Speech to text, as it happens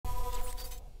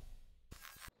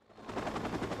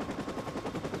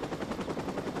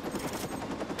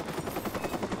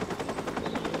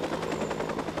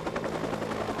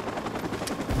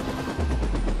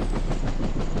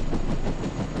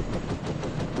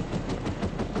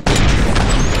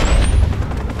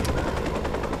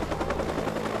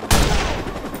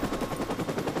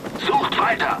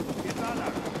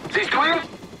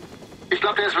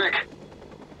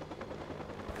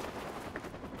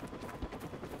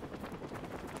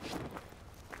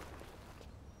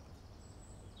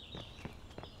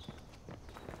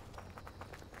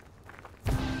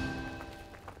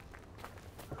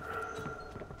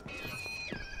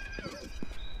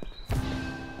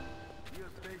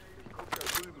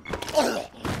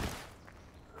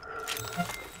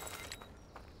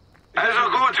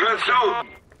zu!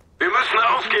 Wir müssen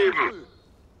aufgeben!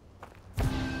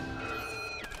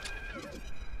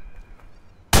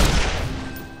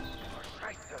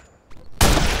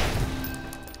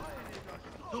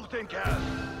 Such den Kerl!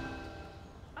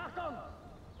 Achtung!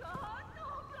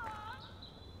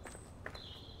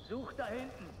 Such da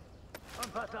hinten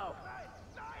und pass auf!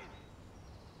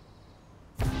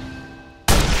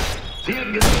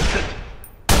 Ziel gesichtet!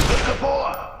 Rücke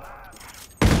vor!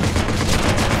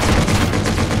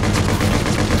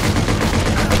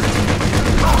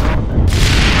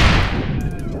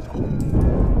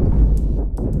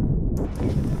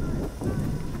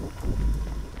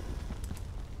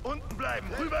 Unten bleiben,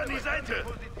 rüber an die Seite!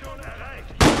 Position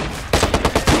erreicht!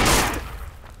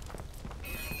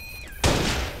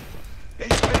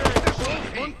 Ich bin ein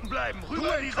Profi! Unten bleiben,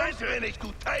 rüber an die Seite! Wenn ich,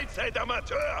 du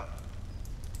Teilzeitamateur!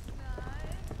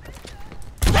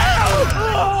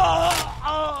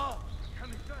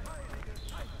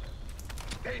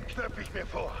 Den knöpfe ich mir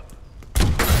vor.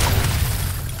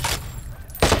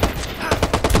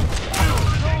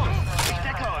 Ich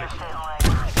decke euch.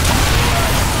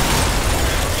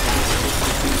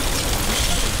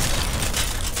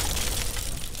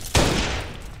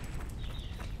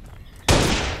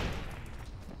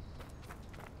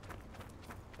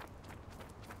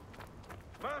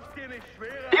 Mach's dir nicht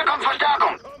schwerer. Hier kommt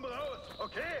Verstärkung! Komm raus,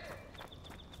 okay?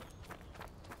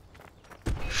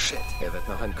 Shit, er wird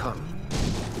noch entkommen.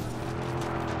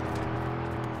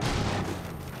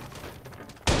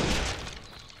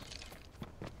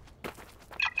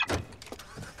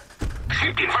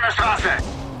 Schiebt ihn von der Straße!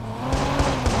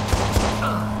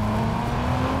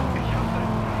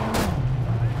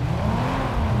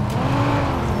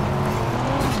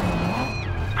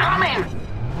 Ramm ihn!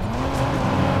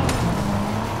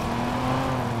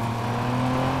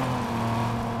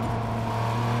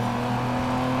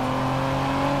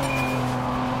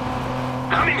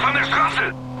 Ramm ihn von der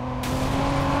Straße!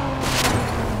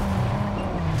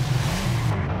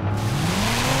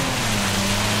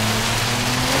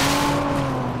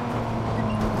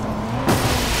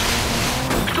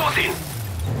 Stoß ihn!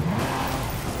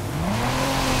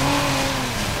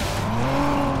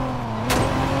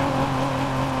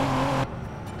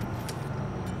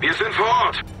 Wir sind vor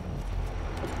Ort!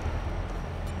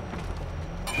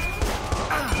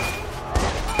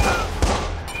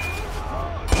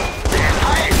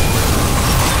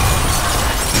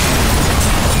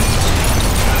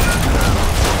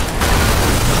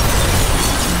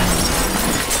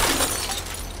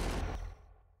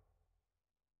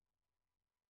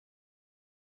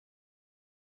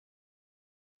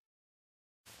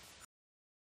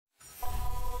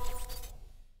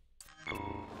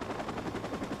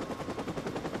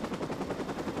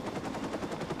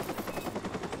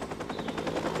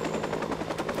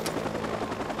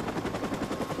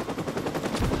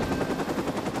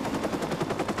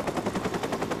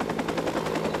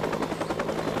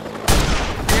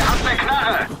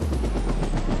 Knarre!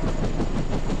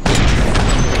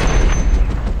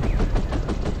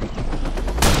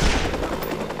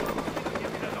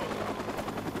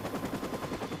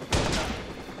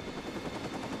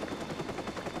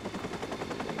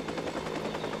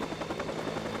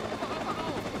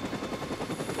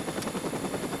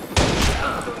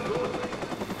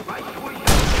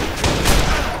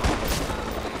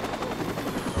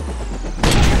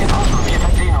 Wir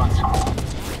verziehen uns.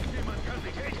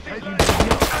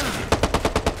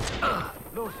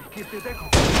 Los, ich gebe dir Deckung.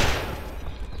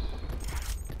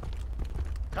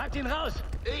 Treibt ihn raus!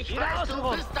 Ich Wieder weiß, du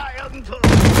außenrum. bist da irgendwo.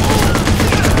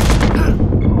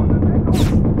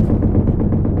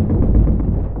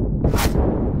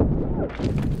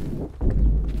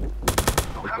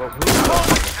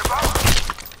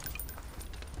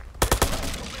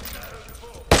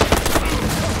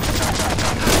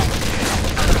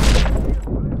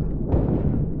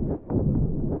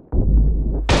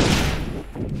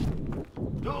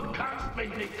 Du kannst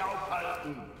mich nicht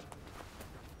aufhalten.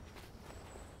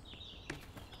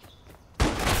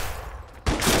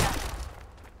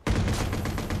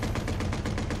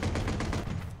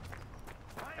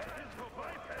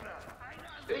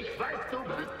 Ich weiß, du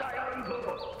bist da irgendwo.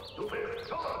 Du bist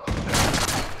tot.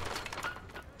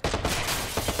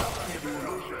 Sag mir, du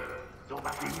Lusche. So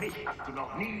was wie mich hast du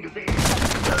noch nie gesehen.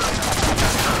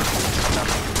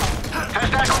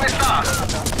 Verstärkung ist da!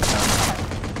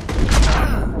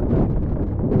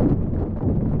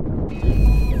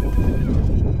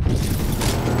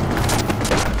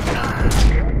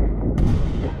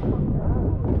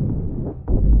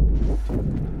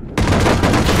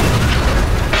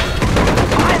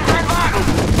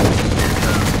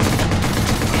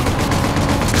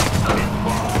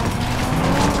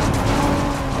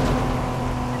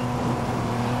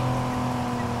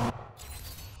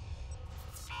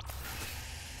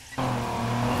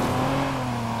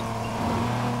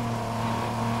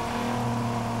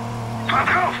 Pass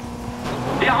auf!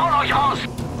 Wir hauen euch raus!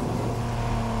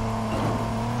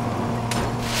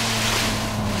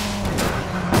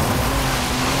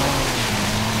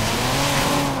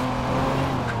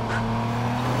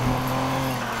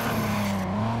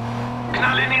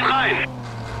 Knall in ihn rein!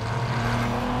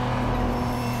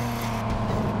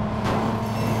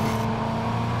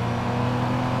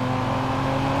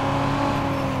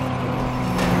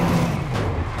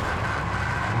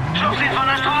 Schubs ihn von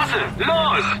der Straße!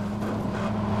 Los!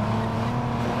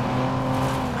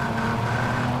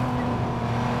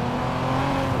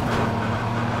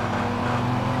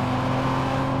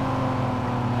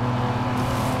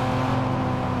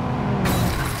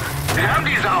 Wir haben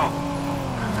die Sau!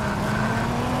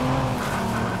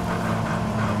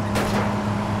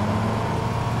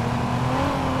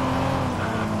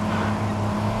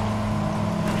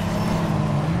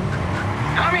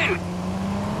 Komm ihn!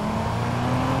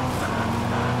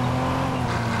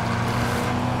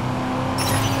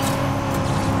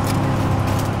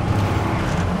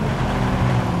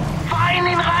 Fahr in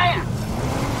ihn rein!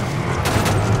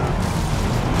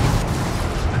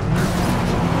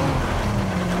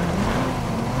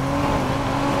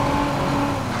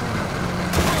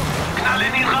 Knall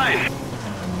in ihn rein!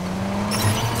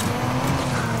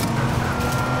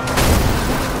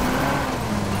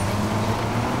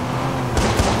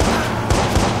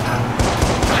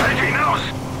 Schalte ihn aus!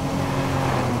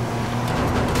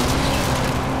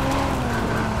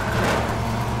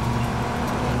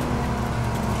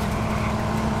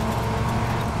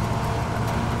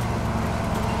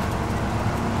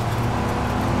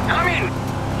 Komm ihn!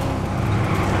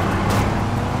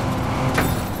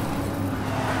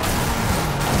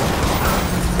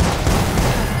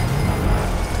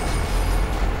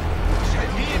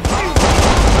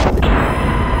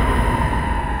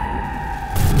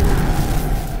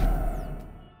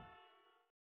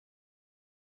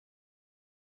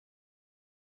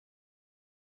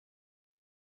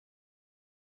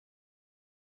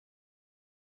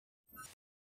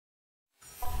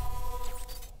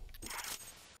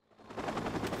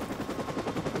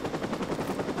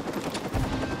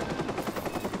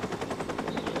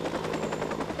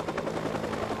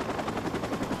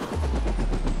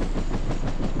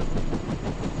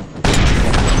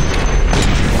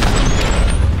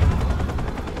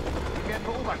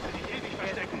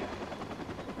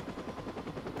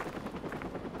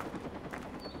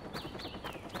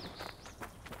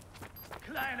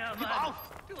 Kleiner Mann,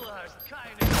 du hast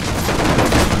keine...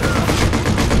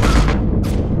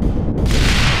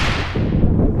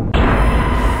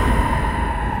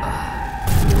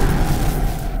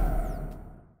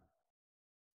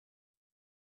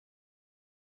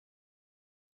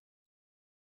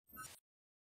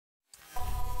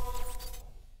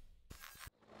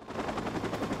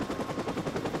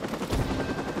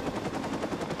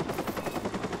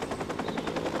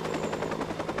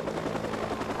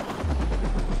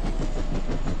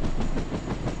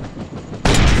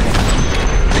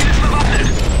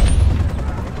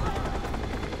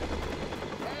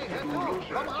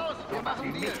 Komm raus, wir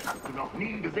machen Deal. Hast du noch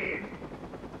nie gesehen.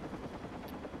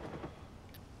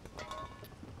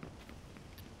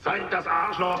 Zeit, das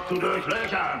Arschloch zu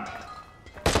durchlöchern.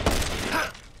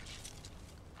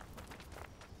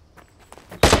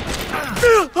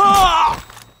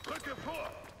 Drücke vor.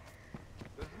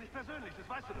 Das ist nicht persönlich, das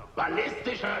weißt du doch.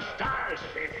 Ballistischer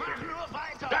Stahlschiff. Mach nur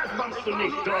weiter. Das kommst du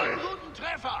nicht durch. Einen guten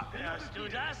Treffer. Hörst du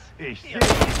das? Ich sehe.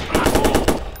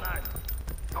 Nein.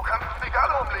 Du kannst es egal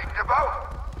umlegen, gebaut.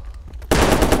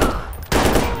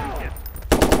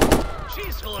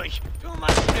 Schieß ruhig. Du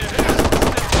machst mir höchstens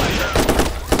eine Freude.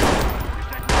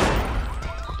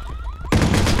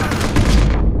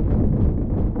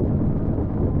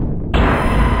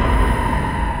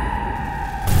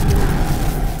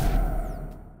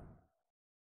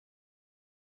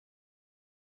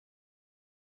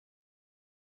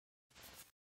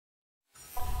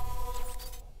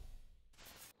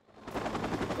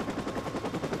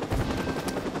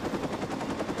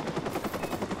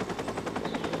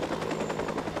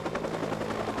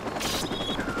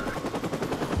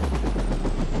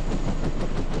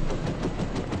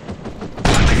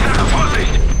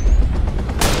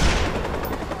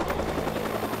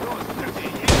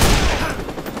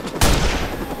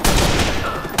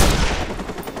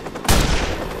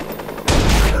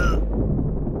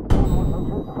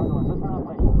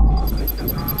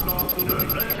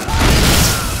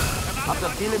 Hab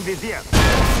das Ziel im Visier.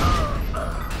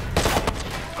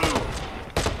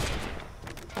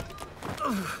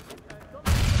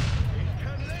 Ich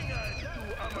kann länger als du,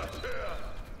 Amateur.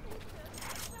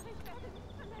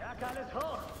 Jagd alles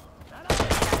hoch. Na los.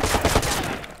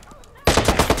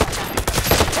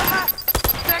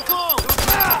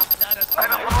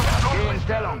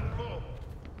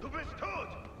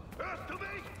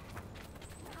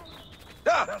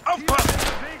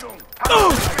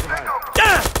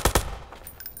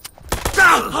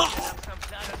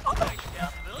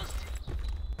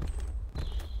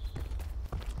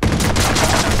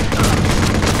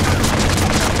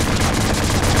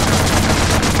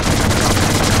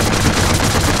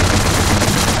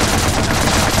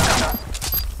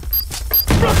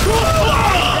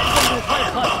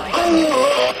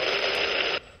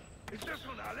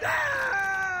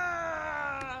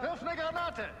 Wirf eine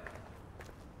Granate!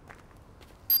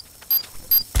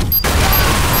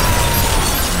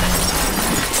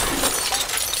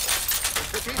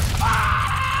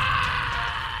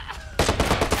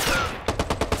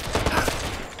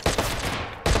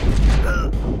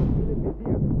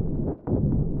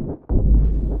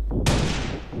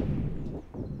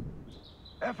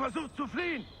 Er versucht zu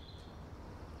fliehen!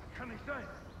 Kann nicht sein.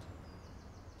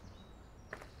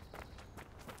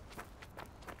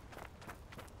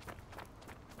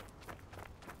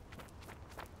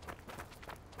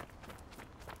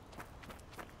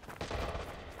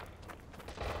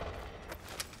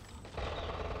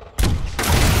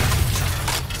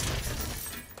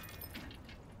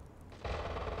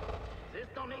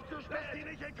 Ist doch nicht zu spät!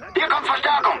 Hier kommt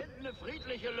Verstärkung. Eine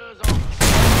friedliche Lösung!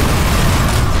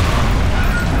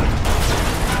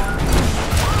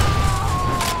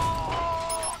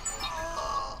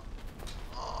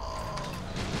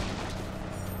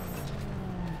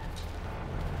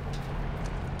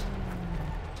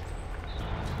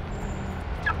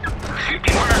 Schiebt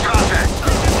ihn von der Straße.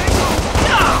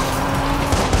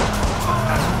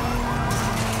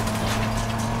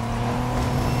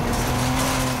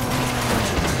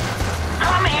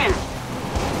 Ramm ihn!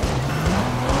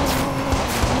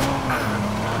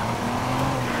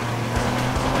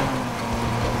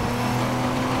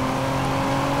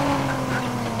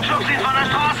 Schubst ihn von der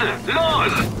Straße!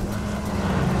 Los!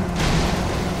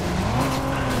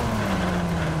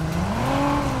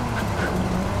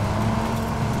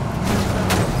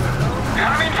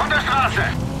 Ramm ihn von der Straße!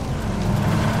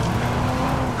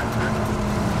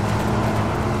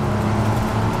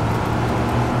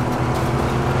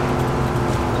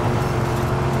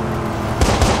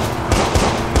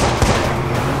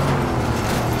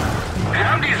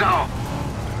 Ramm die Sau!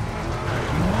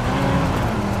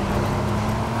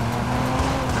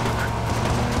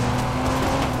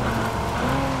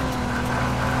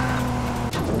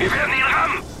 Wir werden ihn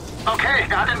rammen! Okay,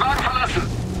 er hat den Wagen verlassen.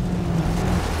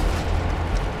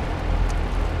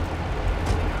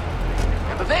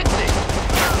 Er bewegt sich!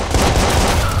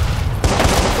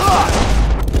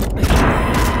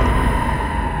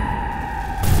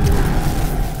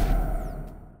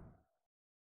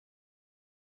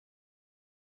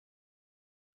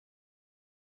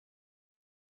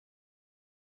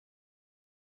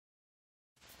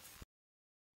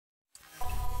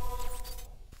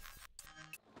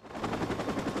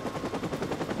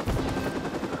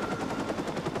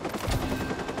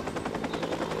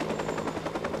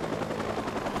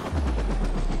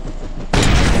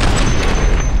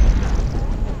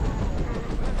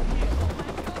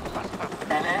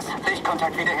 LS,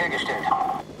 Sichtkontakt wiederhergestellt.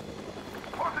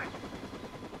 Vorsicht!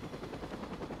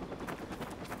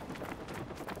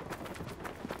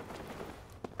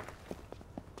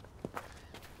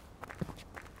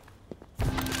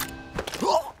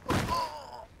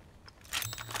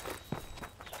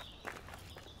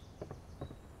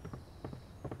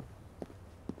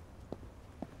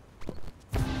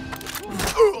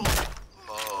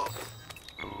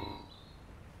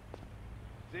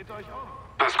 Seht euch um!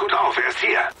 Pass gut auf, er ist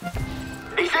hier.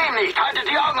 Ich sehe ihn nicht. Haltet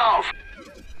die Augen auf.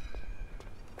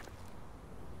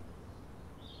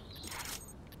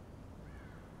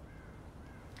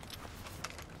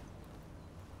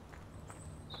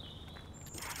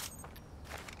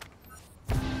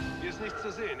 Hier ist nichts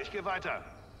zu sehen. Ich gehe weiter.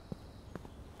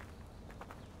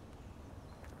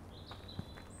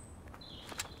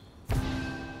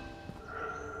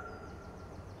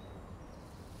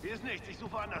 Hier ist nichts. Ich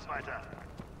suche woanders weiter.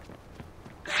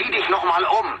 Zieh dich noch mal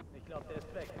um. Ich glaube, der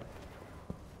ist weg.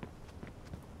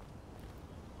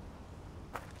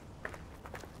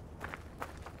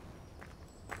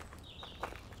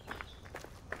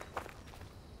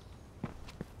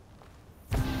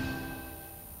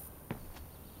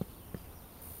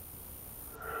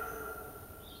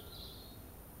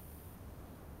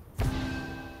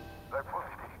 Bleib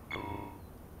vorsichtig.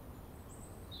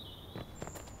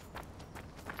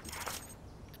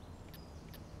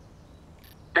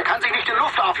 Der kann sich nicht in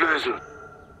Luft auflösen.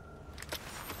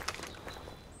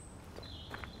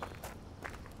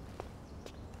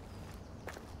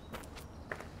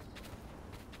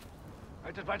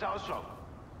 Haltet weiter Ausschau.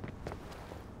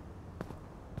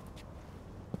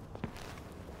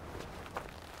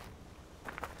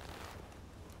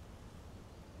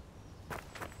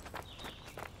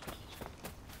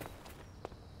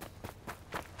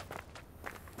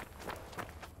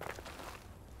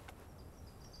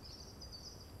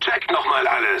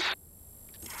 es.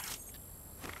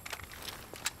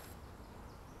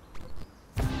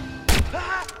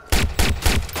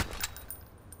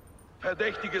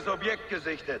 Verdächtiges Objekt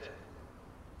gesichtet.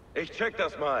 Ich check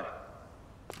das mal.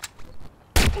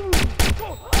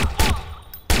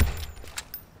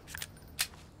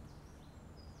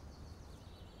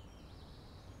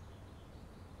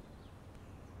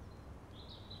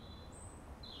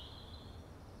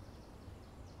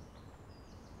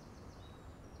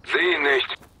 Sehe ihn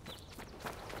nicht.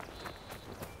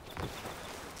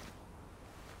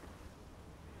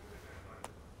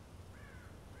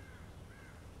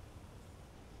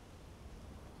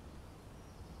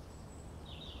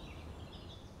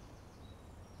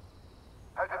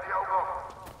 Haltet die Augen offen.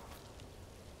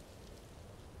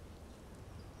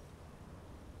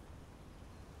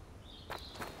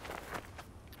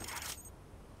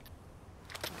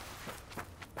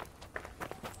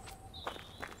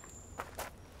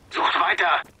 Sucht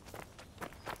weiter.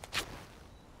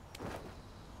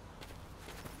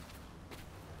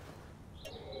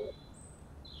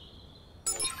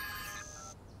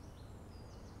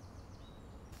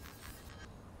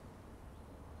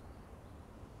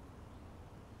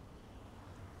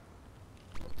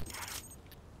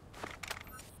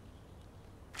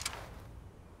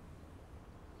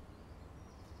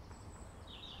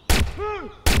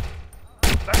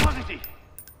 Sei vorsichtig.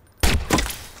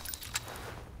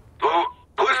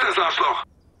 Wo ist das Arschloch?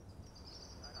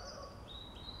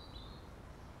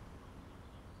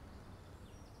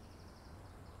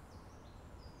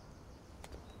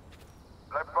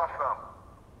 Bleibt wachsam.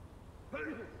 Was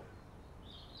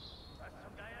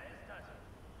zum Geier ist das?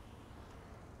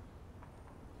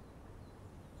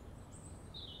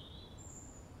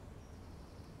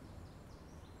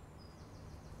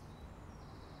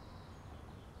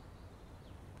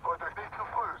 Freut euch nicht zu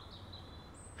früh.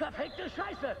 Verfickte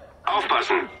Scheiße!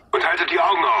 Aufpassen und haltet die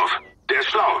Augen auf. Der ist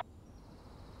schlau.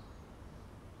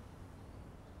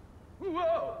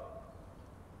 Wow!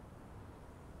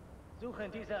 Suche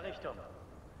in dieser Richtung.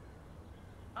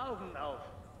 Augen auf.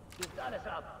 Sucht alles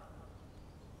ab.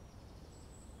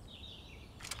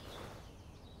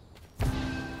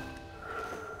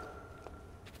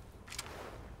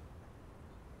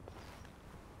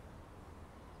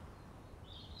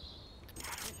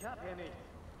 Ich hab hier nichts.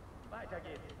 Weiter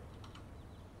geht's.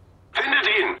 Findet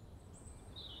ihn.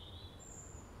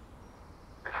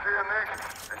 Ich sehe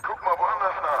nichts. Ich guck mal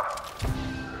woanders nach.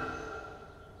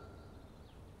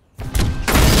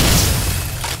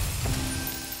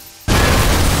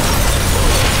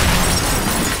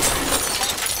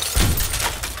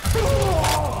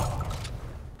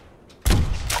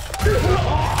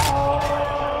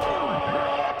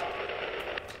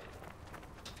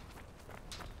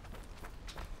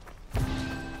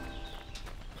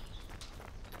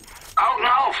 Augen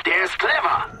auf, der ist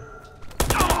clever.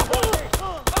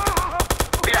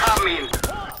 Wir haben ihn.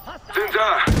 Sind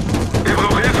da. Wir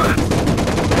brauchen Hilfe.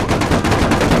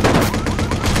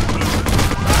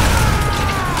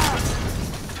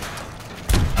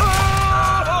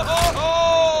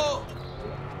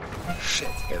 Shit,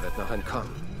 er wird noch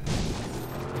entkommen.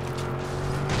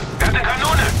 Er hat eine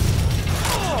Kanone.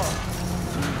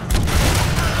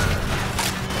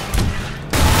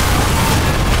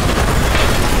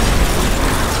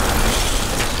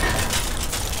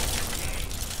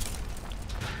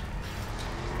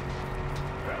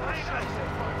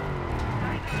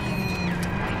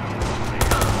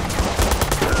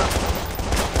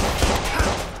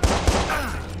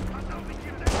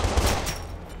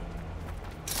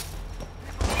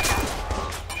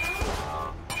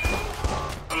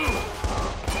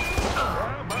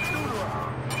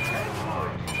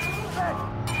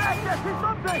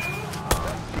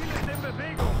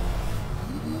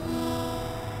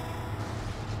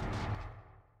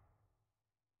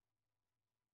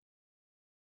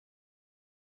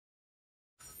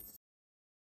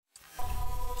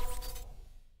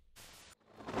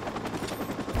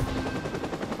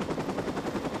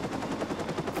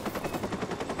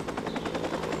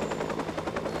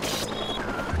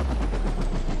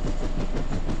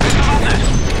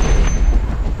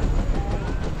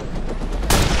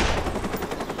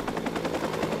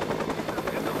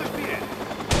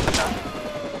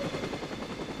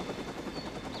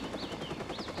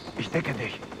 Ich decke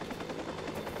dich.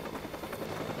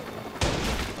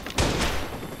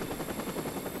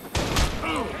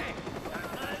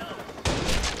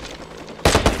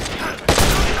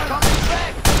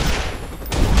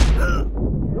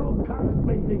 Du kannst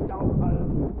mich nicht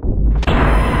aufhalten.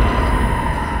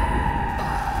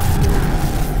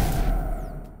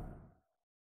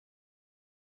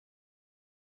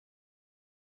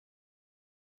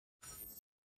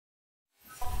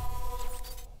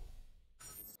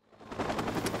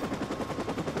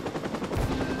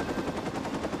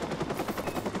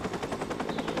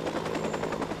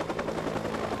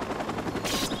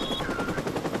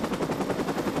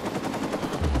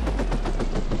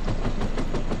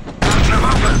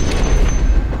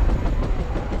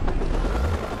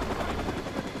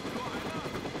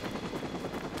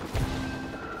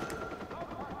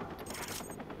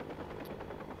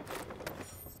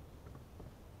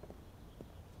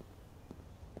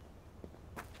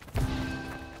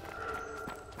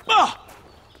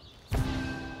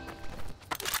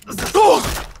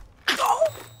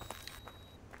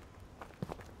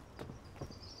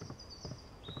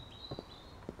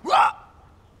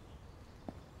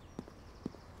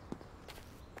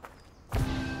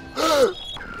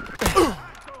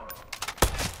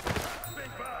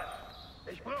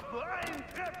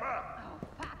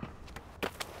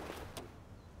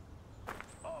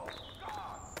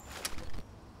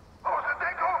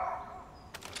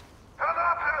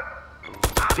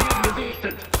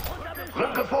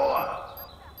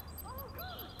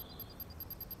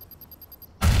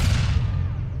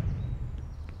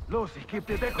 Los, ich geb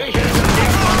dir Deckung. Ich hätte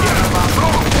nichts von dir erwartet.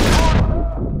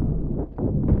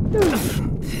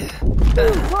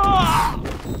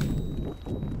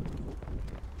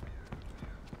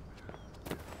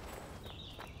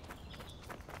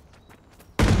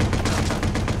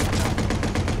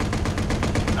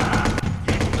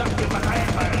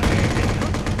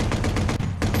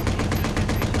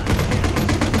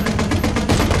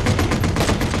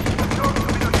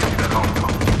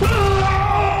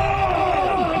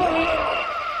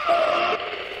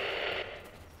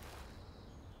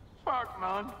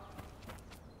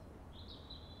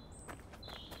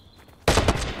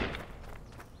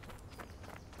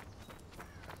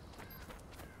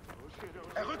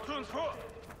 Er rückt zu uns vor.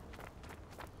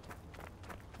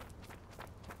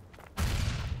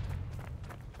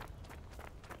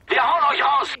 Wir hauen euch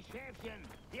raus! Schäfchen,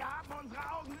 wir haben unsere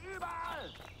Augen überall.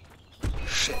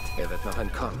 Shit, er wird noch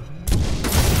entkommen.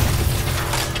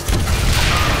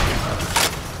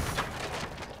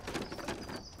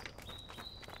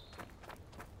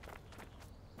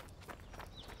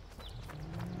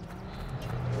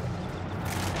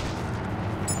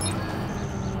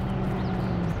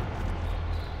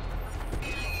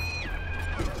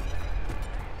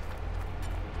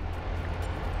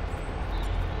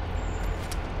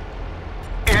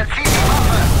 Er zieht die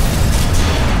Waffe!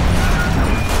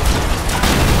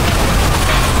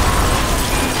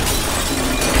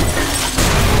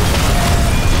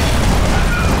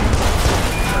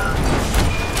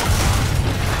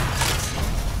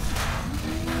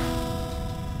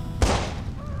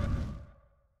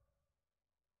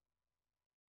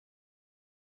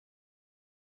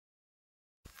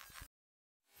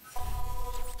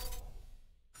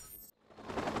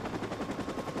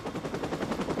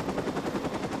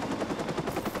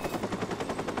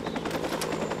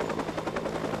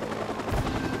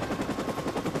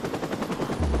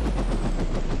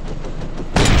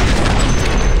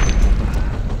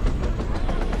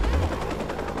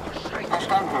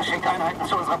 Verstanden. Schickt Einheiten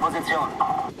zu unserer Position.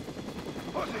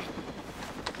 Vorsicht!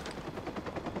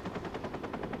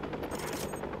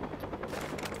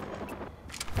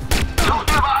 Sucht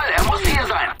überall, er muss hier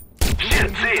sein!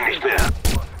 Shit, seh nicht mehr!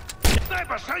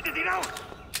 Sniper, schaltet ihn aus!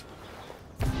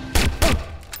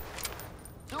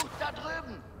 Sucht da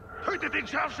drüben. Tötet den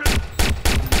Scharfschützen!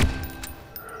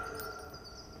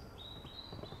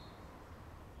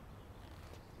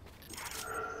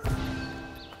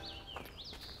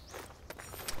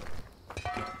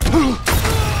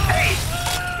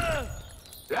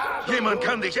 Jemand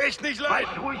kann dich echt nicht leiden.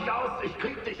 Halt ruhig aus, ich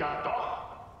krieg dich ja doch.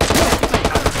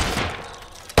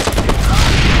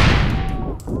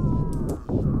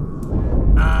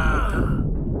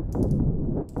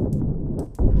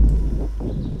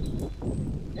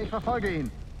 Ich verfolge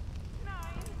ihn.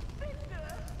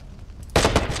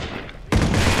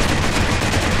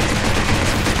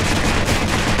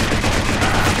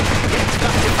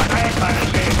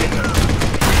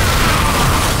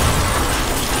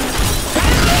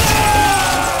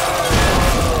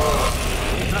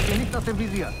 Lass ihn nicht aus dem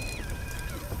Visier.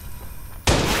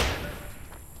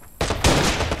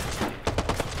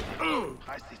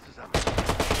 Reiß dich zusammen.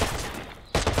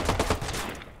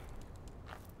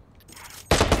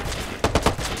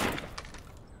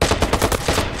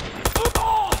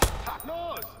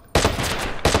 Los!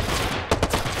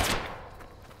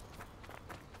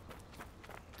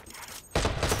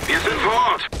 Wir sind vor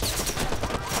Ort!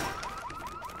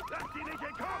 Lass sie nicht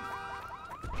entkommen!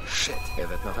 Shit, er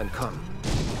wird noch entkommen.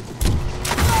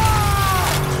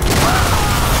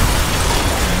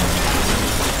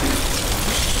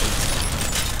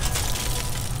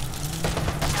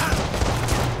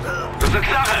 Das ist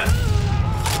Sache!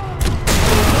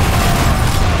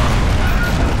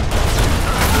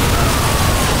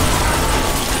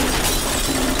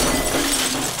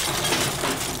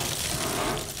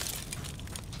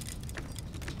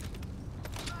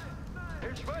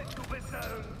 Ich weiß, du bist da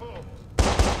irgendwo.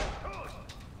 Los!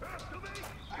 Hörst du mich?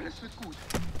 Alles wird gut.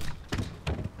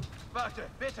 Warte,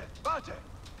 bitte, warte!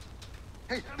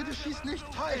 Hey, bitte schieß nicht!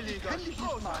 Heiliger! Kenn dich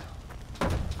nicht mal!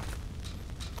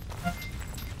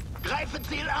 Greife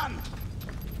Ziel an.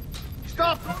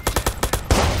 Stopp!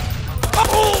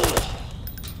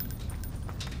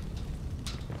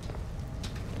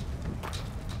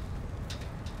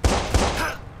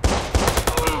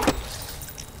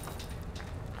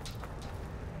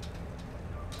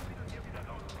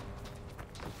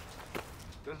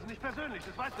 Das ist nicht persönlich,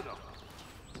 das weißt du doch.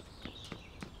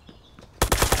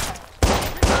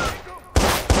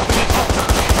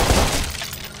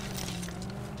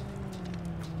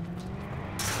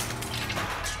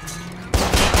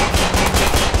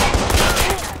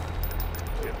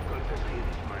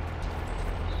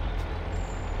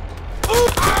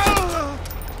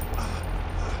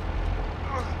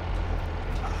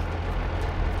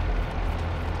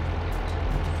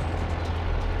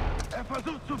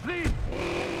 versucht zu fliehen!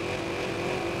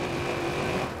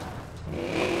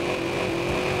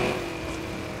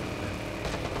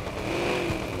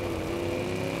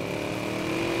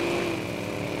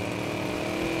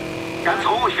 Ganz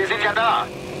ruhig, wir sind ja da.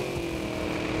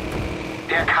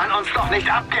 Der kann uns doch nicht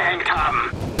abgehängt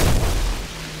haben.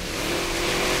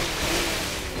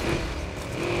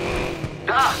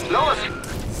 Da, los!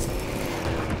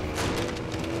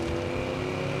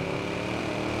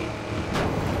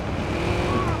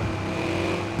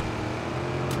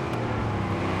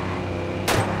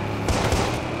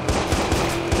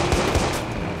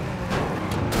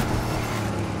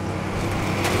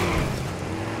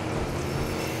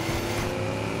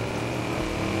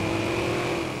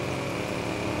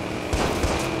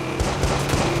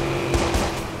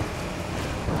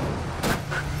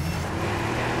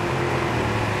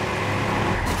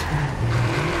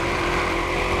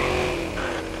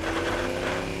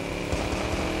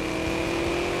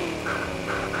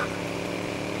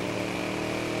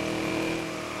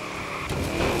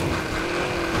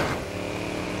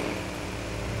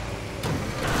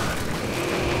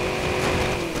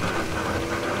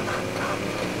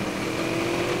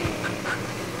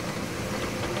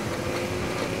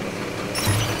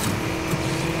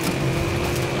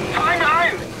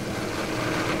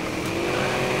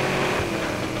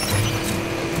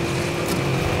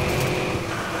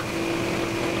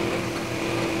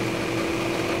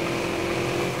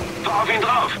 Auf ihn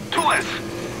drauf! Tu es!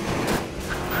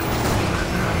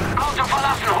 Auto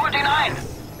verlassen! Holt ihn ein!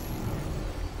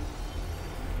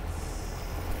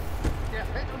 Der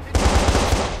fällt uns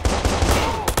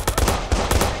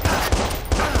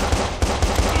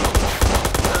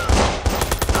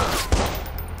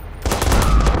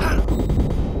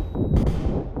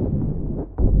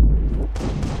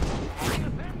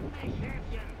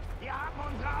Wir haben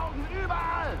unsere Augen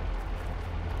überall!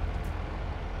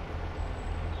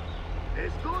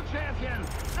 Ist gut, Schäfchen.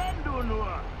 Wenn du nur.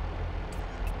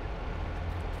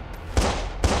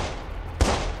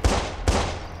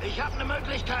 Ich habe eine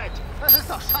Möglichkeit. Das ist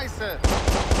doch scheiße!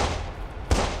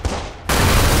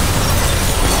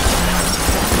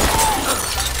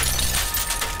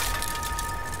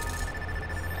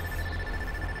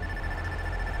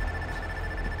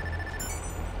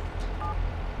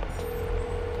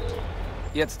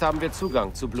 Jetzt haben wir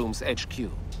Zugang zu Blooms HQ.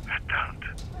 Verdammt.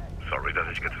 Sorry, dass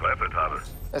ich gezweifelt habe.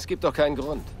 Es gibt doch keinen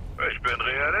Grund. Ich bin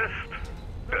Realist.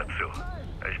 Hör zu.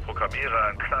 Ich programmiere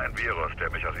einen kleinen Virus, der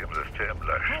mich aus ihrem System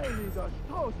löscht. Heiliger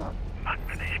Strohsack! Mann,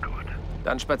 bin ich gut.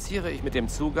 Dann spaziere ich mit dem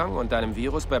Zugang und deinem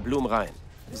Virus bei Bloom rein.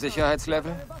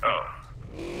 Sicherheitslevel?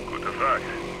 Oh, gute Frage.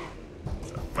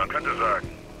 Man könnte sagen,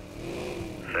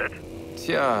 fett.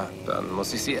 Tja, dann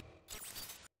muss ich sie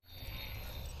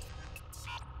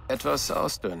etwas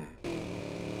ausdünnen.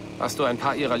 Hast du ein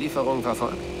paar ihrer Lieferungen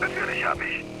verfolgt? Natürlich habe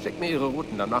ich. Schick mir ihre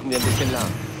Routen, dann machen wir ein bisschen Lärm.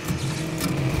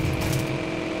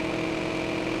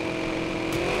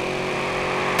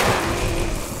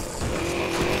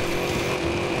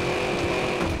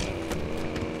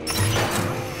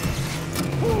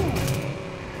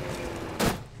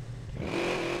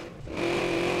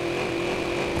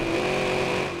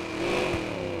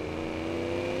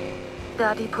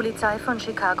 Da die Polizei von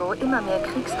Chicago immer mehr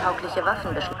kriegstaugliche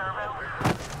Waffen beschließt.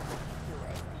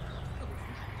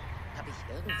 Habe ich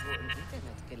irgendwo im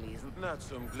Internet gelesen. Na,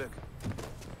 zum Glück.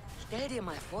 Stell dir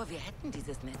mal vor, wir hätten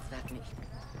dieses Netzwerk nicht.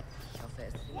 Ich hoffe,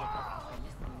 es findet auch die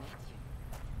vermissten Mädchen.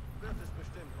 Wird es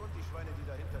bestimmt. Und die Schweine, die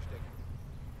dahinter stecken.